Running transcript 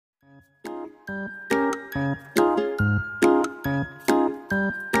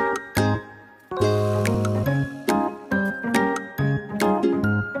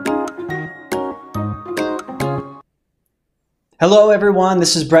Hello everyone,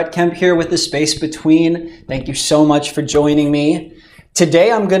 this is Brett Kemp here with The Space Between. Thank you so much for joining me.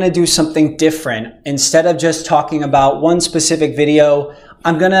 Today I'm going to do something different. Instead of just talking about one specific video,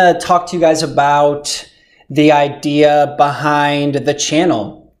 I'm going to talk to you guys about the idea behind the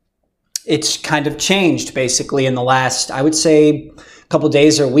channel. It's kind of changed basically in the last, I would say, couple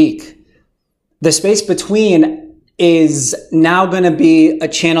days or week. The Space Between is now going to be a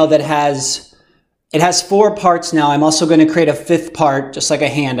channel that has 4 parts now. I'm also going to create a 5th part, just like a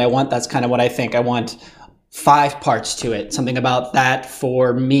hand. That's kind of what I think. I want 5 parts to it. Something about that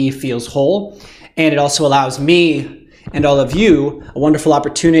for me feels whole. And it also allows me and all of you a wonderful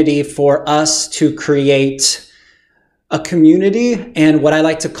opportunity for us to create a community and what I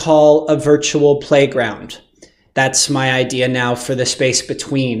like to call a virtual playground. That's my idea now for The Space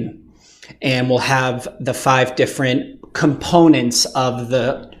Between. And we'll have the 5 different components of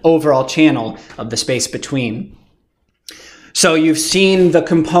the overall channel of The Space Between. So you've seen the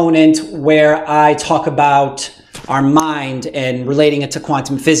component where I talk about our mind and relating it to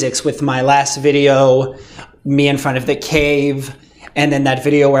quantum physics with my last video, me in front of the cave, and then that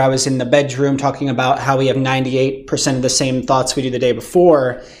video where I was in the bedroom talking about how we have 98% of the same thoughts we do the day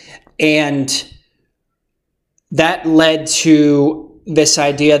before. And that led to this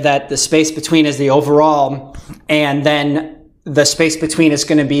idea that The Space Between is the overall, and then The Space Between is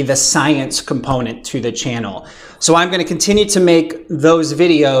going to be the science component to the channel. So I'm going to continue to make those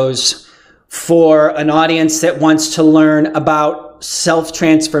videos for an audience that wants to learn about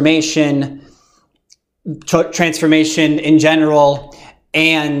self-transformation, transformation in general,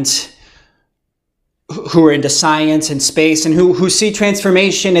 and who are into science and space, and who see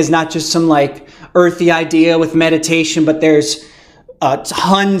transformation as not just some like earthy idea with meditation, but there's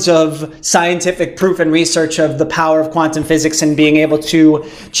tons of scientific proof and research of the power of quantum physics and being able to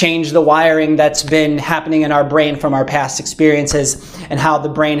change the wiring that's been happening in our brain from our past experiences, and how the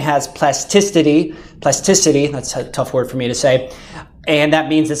brain has plasticity, that's a tough word for me to say, and that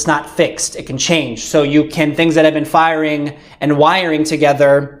means it's not fixed, it can change. So things that have been firing and wiring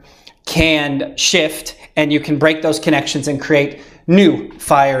together can shift, and you can break those connections and create new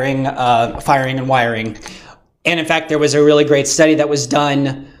firing and wiring. And in fact, there was a really great study that was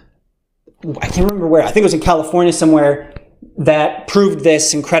done, I can't remember where, I think it was in California somewhere, that proved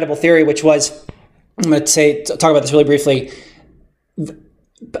this incredible theory, which was, I'm going to talk about this really briefly.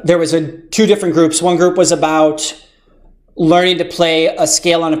 There was 2 different groups. One group was about learning to play a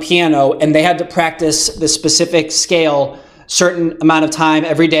scale on a piano, and they had to practice the specific scale certain amount of time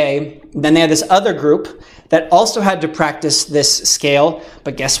every day. Then they had this other group that also had to practice this scale,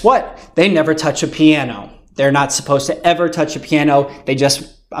 but guess what? They never touch a piano. They're not supposed to ever touch a piano. They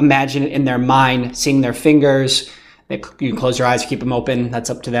just imagine it in their mind, seeing their fingers. You can close your eyes, keep them open. That's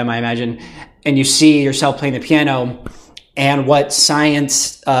up to them, I imagine. And you see yourself playing the piano. And what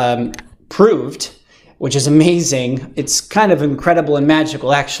science proved, which is amazing, it's kind of incredible and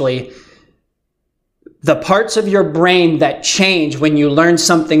magical, actually. The parts of your brain that change when you learn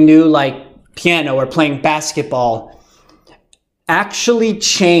something new, like piano or playing basketball, actually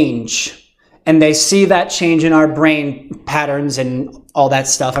change. And they see that change in our brain patterns and all that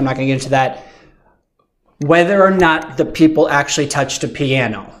stuff. I'm not going to get into that. Whether or not the people actually touched a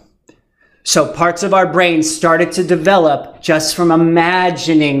piano. So parts of our brain started to develop just from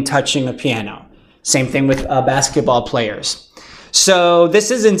imagining touching a piano. Same thing with basketball players. So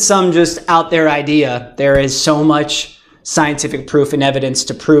this isn't some just out there idea. There is so much scientific proof and evidence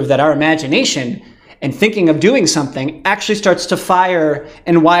to prove that our imagination and thinking of doing something actually starts to fire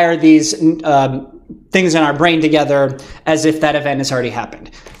and wire these things in our brain together as if that event has already happened.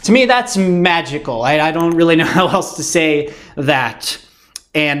 To me, that's magical. I don't really know how else to say that.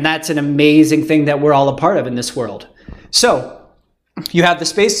 And that's an amazing thing that we're all a part of in this world. So you have the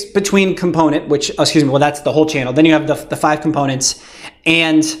Space Between component, that's the whole channel. Then you have the 5 components.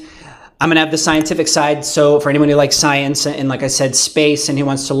 And I'm going to have the scientific side, so for anyone who likes science and, like I said, space, and who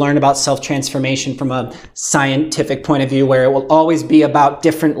wants to learn about self-transformation from a scientific point of view, where it will always be about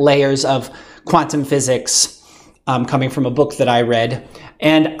different layers of quantum physics, coming from a book that I read.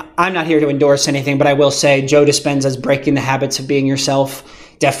 And I'm not here to endorse anything, but I will say Joe Dispenza's Breaking the Habits of Being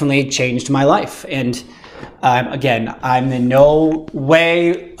Yourself definitely changed my life. And again, I'm in no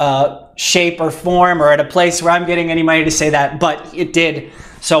way, shape, or form, or at a place where I'm getting any money to say that, but it did.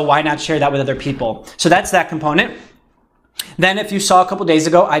 So why not share that with other people? So that's that component. Then if you saw a couple days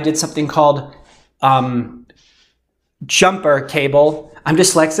ago, I did something called jumper cable I'm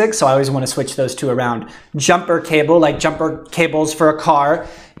dyslexic, so I always want to switch those two around. Jumper cable, like jumper cables for a car.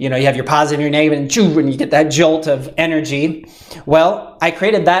 You know, you have your positive and your negative, and you get that jolt of energy. Well, I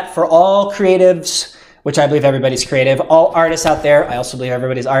created that for all creatives, which I believe everybody's creative. All artists out there, I also believe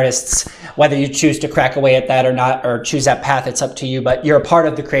everybody's artists. Whether you choose to crack away at that or not, or choose that path, it's up to you. But you're a part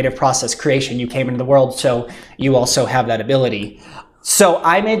of the creative process, creation. You came into the world, so you also have that ability. So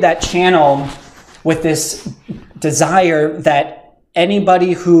I made that channel with this desire that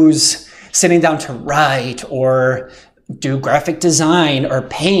anybody who's sitting down to write or do graphic design or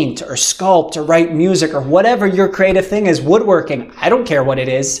paint or sculpt or write music or whatever your creative thing is, woodworking, I don't care what it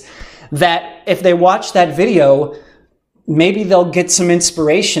is, that if they watch that video, maybe they'll get some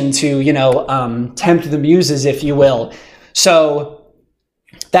inspiration to, tempt the muses, if you will. So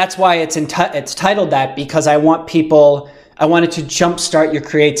that's why it's titled that, because I wanted to jumpstart your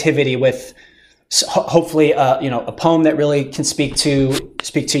creativity with hopefully, a poem that really can speak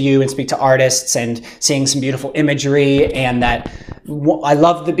to you and speak to artists, and seeing some beautiful imagery. And that I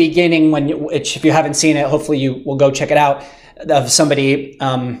love the beginning if you haven't seen it, hopefully you will go check it out, of somebody,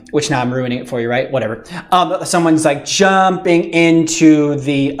 which now I'm ruining it for you, right? Whatever. Someone's like jumping into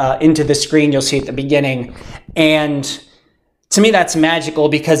the screen you'll see at the beginning. And to me, that's magical,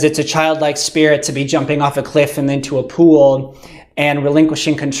 because it's a childlike spirit to be jumping off a cliff and into a pool, and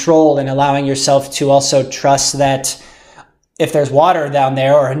relinquishing control and allowing yourself to also trust that if there's water down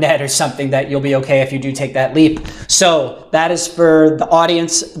there or a net or something, that you'll be okay if you do take that leap. So that is for the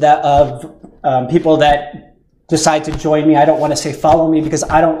audience of people that decide to join me. I don't want to say follow me, because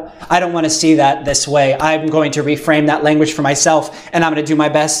I don't want to see that this way. I'm going to reframe that language for myself, and I'm going to do my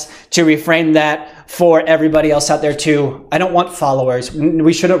best to reframe that for everybody else out there too. I don't want followers.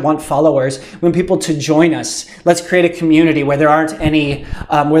 We shouldn't want followers. We want people to join us. Let's create a community where there aren't any,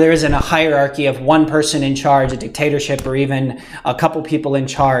 where there isn't a hierarchy of one person in charge, a dictatorship, or even a couple people in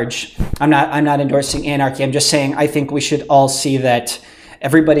charge. I'm not endorsing anarchy. I'm just saying I think we should all see that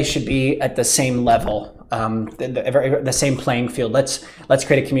everybody should be at the same level. The same playing field. Let's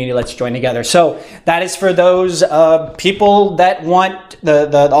create a community. Let's join together. So that is for those people that want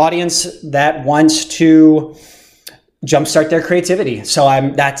the audience that wants to jumpstart their creativity. So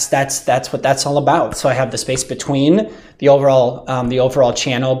that's what that's all about. So I have the space between the overall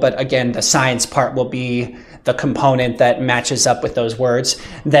channel, but again, the science part will be the component that matches up with those words.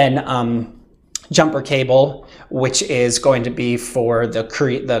 Then jumper cable, which is going to be for the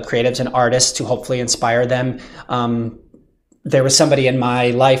creatives and artists to hopefully inspire them. There was somebody in my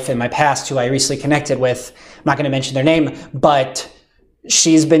life, in my past, who I recently connected with. I'm not going to mention their name, but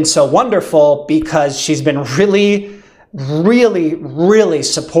she's been so wonderful, because she's been really, really, really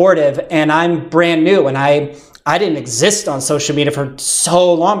supportive. And I'm brand new, and I didn't exist on social media for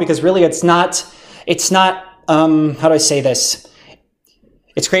so long, because really it's not, how do I say this?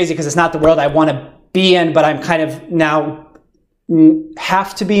 It's crazy, because it's not the world I want to be in, but I'm kind of now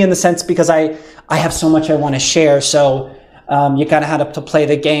have to be, in the sense, because I have so much I want to share. So you kind of have to play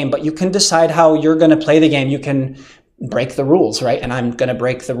the game, but you can decide how you're going to play the game. You can break the rules, right? And I'm going to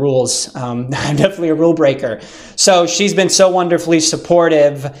break the rules. I'm definitely a rule breaker. So she's been so wonderfully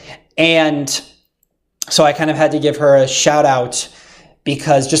supportive. And so I kind of had to give her a shout out,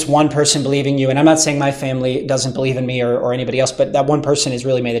 because just one person believing you, and I'm not saying my family doesn't believe in me or anybody else, but that one person has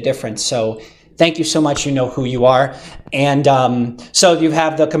really made a difference. So thank you so much. You know who you are. And so you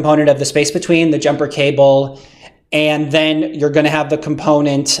have the component of the space between, the jumper cable, and then you're going to have the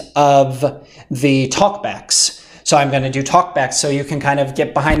component of the talkbacks. So I'm going to do talkbacks, so you can kind of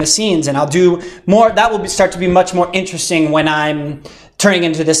get behind the scenes, and I'll do more. That will start to be much more interesting when I'm turning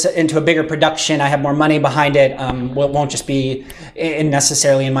into a bigger production. I have more money behind it. It won't just be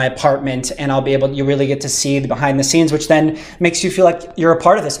necessarily in my apartment, and you really get to see the behind the scenes, which then makes you feel like you're a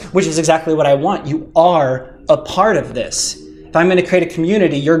part of this, which is exactly what I want. You are a part of this. If I'm going to create a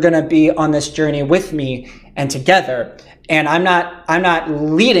community, you're going to be on this journey with me and together. And I'm not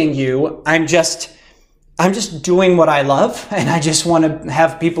leading you. I'm just doing what I love, and I just want to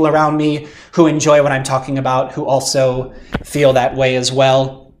have people around me who enjoy what I'm talking about, who also feel that way as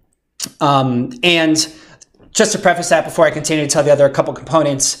well. And just to preface that, before I continue to tell the other couple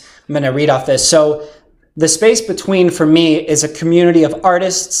components, I'm going to read off this. So the space between, for me, is a community of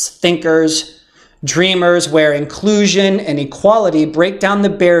artists, thinkers, dreamers, where inclusion and equality break down the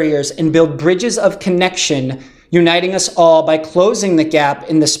barriers and build bridges of connection, uniting us all by closing the gap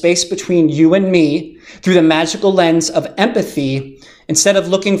in the space between you and me through the magical lens of empathy, instead of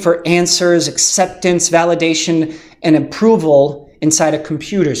looking for answers, acceptance, validation, and approval inside a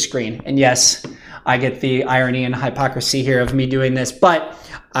computer screen. And yes, I get the irony and hypocrisy here of me doing this, but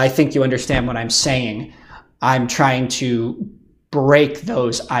I think you understand what I'm saying. I'm trying to break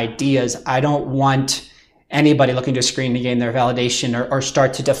those ideas. I don't want anybody looking to a screen to gain their validation or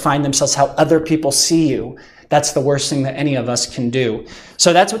start to define themselves how other people see you. That's the worst thing that any of us can do.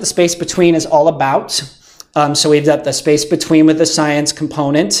 So that's what the space between is all about. So we've got the space between with the science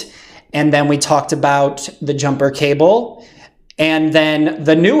component, and then we talked about the jumper cable. And then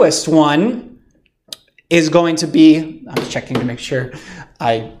the newest one is going to be, I'm checking to make sure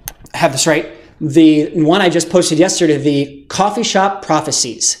I have this right, the one I just posted yesterday, the Coffee Shop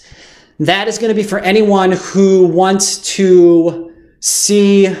Prophecies. That is going to be for anyone who wants to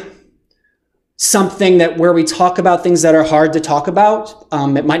see something that where we talk about things that are hard to talk about.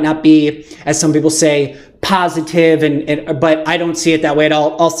 It might not be, as some people say, positive, but I don't see it that way at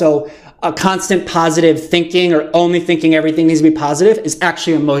all. Also, a constant positive thinking or only thinking everything needs to be positive is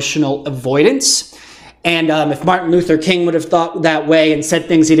actually emotional avoidance. And if Martin Luther King would have thought that way and said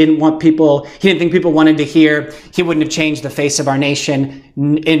things he didn't think people wanted to hear, he wouldn't have changed the face of our nation.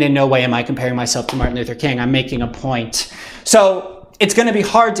 In no way am I comparing myself to Martin Luther King. I'm making a point. So it's going to be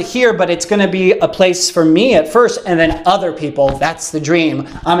hard to hear, but it's going to be a place for me at first, and then other people. That's the dream.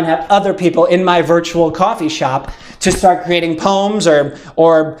 I'm going to have other people in my virtual coffee shop to start creating poems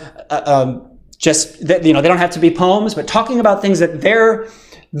or just, they don't have to be poems, but talking about things that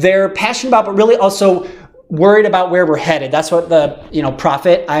they're passionate about, but really also worried about where we're headed. That's what the,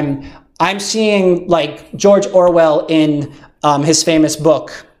 prophet, I'm seeing like George Orwell in his famous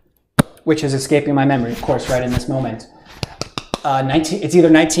book, which is escaping my memory, of course, right in this moment. It's either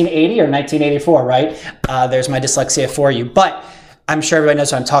 1980 or 1984, right? There's my dyslexia for you. But I'm sure everybody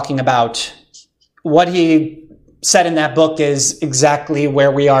knows what I'm talking about. What he said in that book is exactly where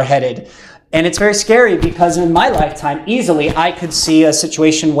we are headed. And it's very scary because in my lifetime, easily, I could see a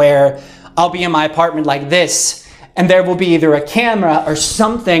situation where I'll be in my apartment like this, and there will be either a camera or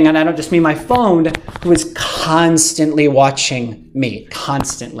something, and I don't just mean my phone, who is constantly watching me,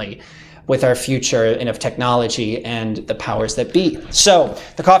 constantly, with our future and of technology and the powers that be. So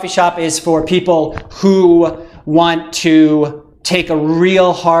the coffee shop is for people who want to take a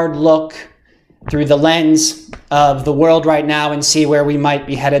real hard look through the lens of the world right now and see where we might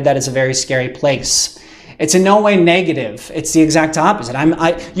be headed. That is a very scary place. It's in no way negative. It's the exact opposite.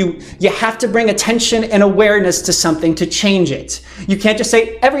 You have to bring attention and awareness to something to change it. You can't just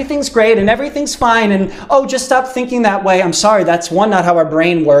say everything's great and everything's fine and, oh, just stop thinking that way. I'm sorry. That's one, not how our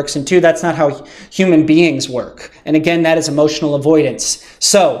brain works. And two, that's not how human beings work. And again, that is emotional avoidance.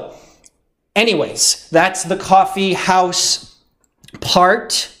 So anyways, that's the coffee house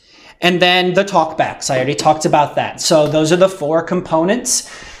part. And then the talkbacks, I already talked about that. So those are the 4 components.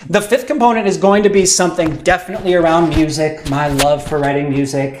 The 5th component is going to be something definitely around music, my love for writing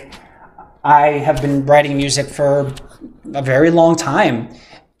music. I have been writing music for a very long time,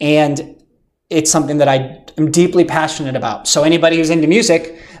 and it's something that I am deeply passionate about. So anybody who's into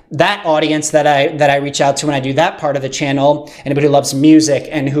music, that audience that I reach out to when I do that part of the channel, anybody who loves music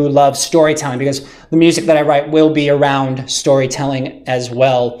and who loves storytelling, because the music that I write will be around storytelling as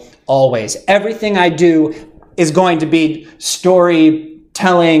well. Always. Everything I do is going to be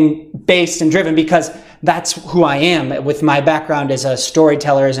storytelling based and driven because that's who I am with my background as a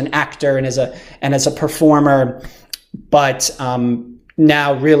storyteller, as an actor, and as a performer. But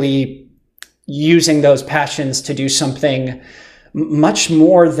now really using those passions to do something much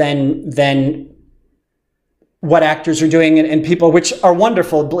more than what actors are doing and people, which are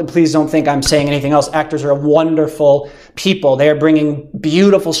wonderful. Please don't think I'm saying anything else. Actors are wonderful people. They are bringing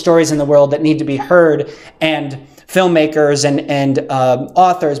beautiful stories in the world that need to be heard. And filmmakers and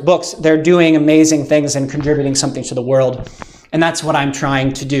authors, books, they're doing amazing things and contributing something to the world. And that's what I'm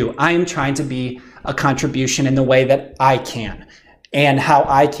trying to do. I am trying to be a contribution in the way that I can. And how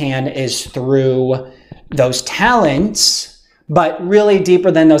I can is through those talents. But really deeper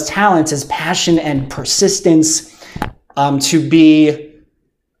than those talents is passion and persistence to be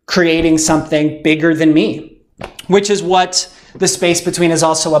creating something bigger than me, which is what the space between is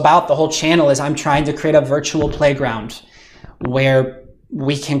also about. The whole channel is I'm trying to create a virtual playground where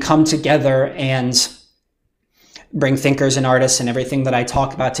we can come together and bring thinkers and artists and everything that I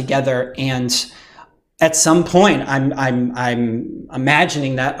talk about together. And at some point, I'm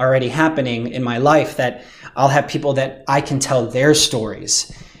imagining that already happening in my life, that I'll have people that I can tell their stories.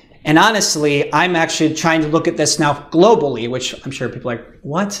 And honestly, I'm actually trying to look at this now globally, which I'm sure people are like,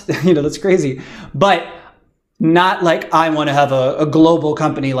 what? That's crazy. But not like I want to have a global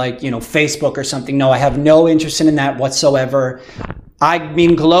company like, Facebook or something. No, I have no interest in that whatsoever. I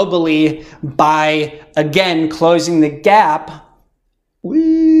mean globally by, again, closing the gap.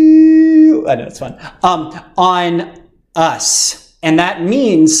 Woo, I know it's fun. On us. And that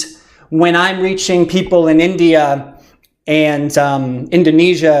means when I'm reaching people in India and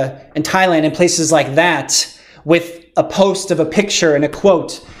Indonesia and Thailand and places like that, with a post of a picture and a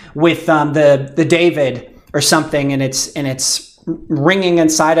quote with the David or something, and it's ringing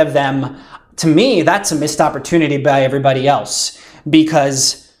inside of them. To me, that's a missed opportunity by everybody else,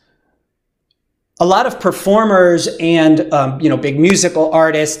 because a lot of performers and big musical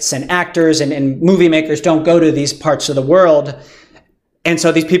artists and actors and movie makers don't go to these parts of the world. And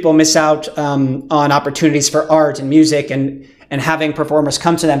so these people miss out on opportunities for art and music and having performers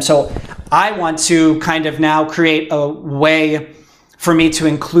come to them. So I want to kind of now create a way for me to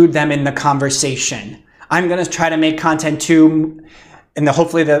include them in the conversation. I'm going to try to make content too, in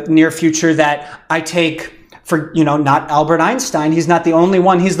hopefully the near future, that I take for, not Albert Einstein. He's not the only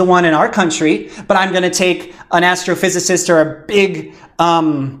one. He's the one in our country. But I'm going to take an astrophysicist or a big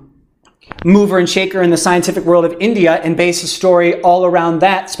mover and shaker in the scientific world of India and base a story all around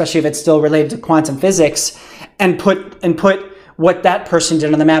that, especially if it's still related to quantum physics, and put what that person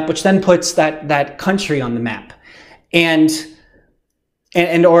did on the map, which then puts that country on the map.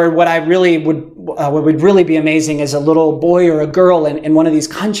 Or what I really what would really be amazing is a little boy or a girl in one of these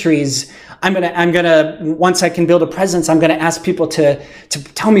countries. I'm gonna once I can build a presence, I'm gonna ask people to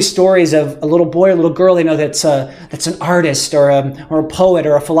tell me stories of a little boy or a little girl they know that's an artist or a poet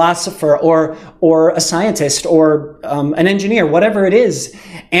or a philosopher or a scientist or an engineer, whatever it is,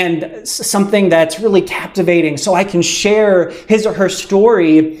 and something that's really captivating, so I can share his or her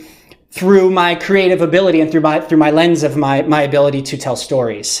story through my creative ability and through my lens of my ability to tell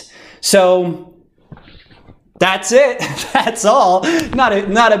stories. So that's it. That's all. Not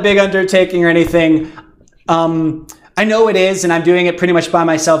a big undertaking or anything. I know it is, and I'm doing it pretty much by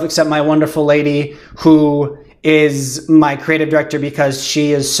myself, except my wonderful lady, who is my creative director, because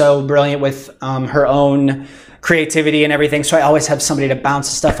she is so brilliant with her own creativity and everything. So I always have somebody to bounce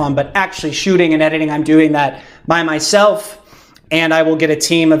stuff on. But actually shooting and editing, I'm doing that by myself. And I will get a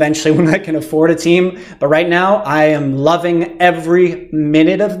team eventually when I can afford a team. But right now, I am loving every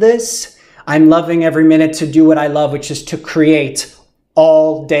minute of this. I'm loving every minute to do what I love, which is to create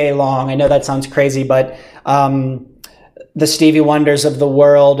all day long. I know that sounds crazy, but the Stevie Wonders of the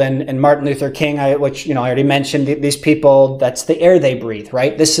world and Martin Luther King, which I already mentioned, these people, that's the air they breathe,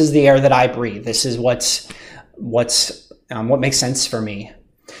 right? This is the air that I breathe. This is what makes sense for me.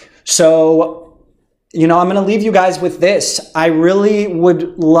 So, I'm going to leave you guys with this. I really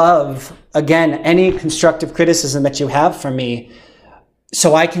would love, again, any constructive criticism that you have for me,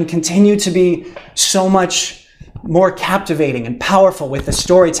 so I can continue to be so much more captivating and powerful with the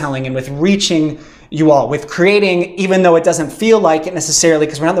storytelling and with reaching you all, with creating, even though it doesn't feel like it necessarily,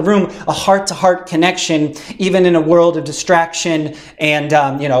 because we're not in the room, a heart-to-heart connection, even in a world of distraction and,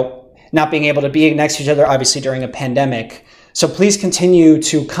 not being able to be next to each other, obviously, during a pandemic. So please continue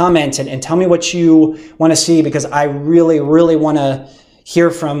to comment and tell me what you want to see, because I really, really want to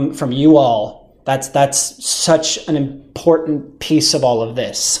hear from you all. That's such an important piece of all of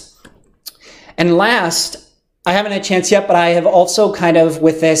this. And last, I haven't had a chance yet, but I have also kind of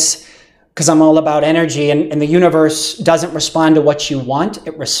with this, because I'm all about energy, and the universe doesn't respond to what you want.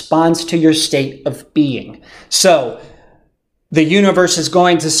 It responds to your state of being. So the universe is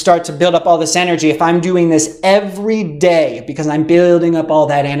going to start to build up all this energy if I'm doing this every day, because I'm building up all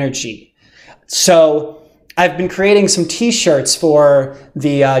that energy. So I've been creating some t-shirts for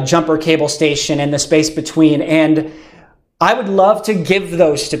the Jumper Cable Station and the Space Between, and I would love to give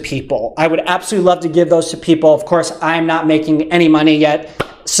those to people. I would absolutely love to give those to people. Of course, I'm not making any money yet,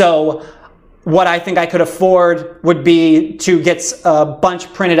 so what I think I could afford would be to get a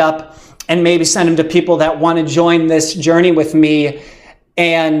bunch printed up and maybe send them to people that want to join this journey with me,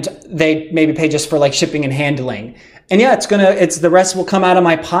 and they maybe pay just for like shipping and handling. And yeah, the rest will come out of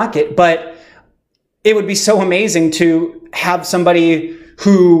my pocket, but it would be so amazing to have somebody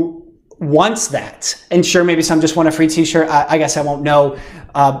who wants that. And sure, maybe some just want a free t-shirt. I guess I won't know,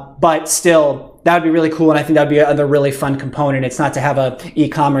 but still, that would be really cool. And I think that would be another really fun component. It's not to have a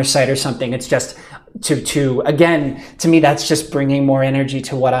e-commerce site or something. It's just again, to me, that's just bringing more energy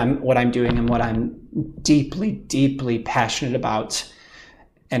to what I'm doing and what I'm deeply, deeply passionate about.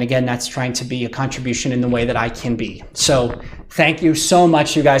 And again, that's trying to be a contribution in the way that I can be. So thank you so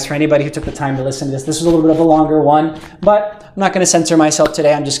much, you guys, for anybody who took the time to listen to this. This was a little bit of a longer one, but I'm not going to censor myself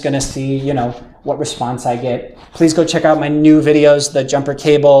today. I'm just going to see, what response I get. Please go check out my new videos, the Jumper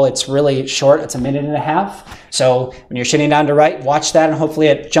Cable. It's really short. It's 1.5 minutes. So when you're sitting down to write, watch that, and hopefully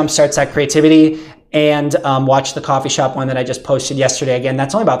it jumpstarts that creativity. And watch the coffee shop one that I just posted yesterday. Again,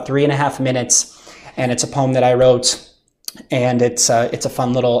 that's only about 3.5 minutes, and it's a poem that I wrote And it's a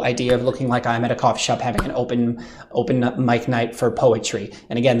fun little idea of looking like I'm at a coffee shop having an open mic night for poetry.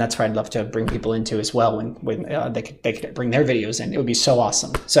 And again, that's where I'd love to bring people into as well when they could bring their videos in. It would be so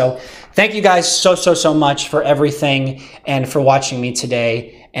awesome. So thank you guys so much for everything and for watching me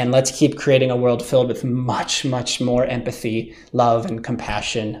today. And let's keep creating a world filled with much more empathy, love, and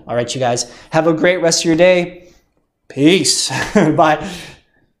compassion. All right, you guys, have a great rest of your day. Peace. Bye.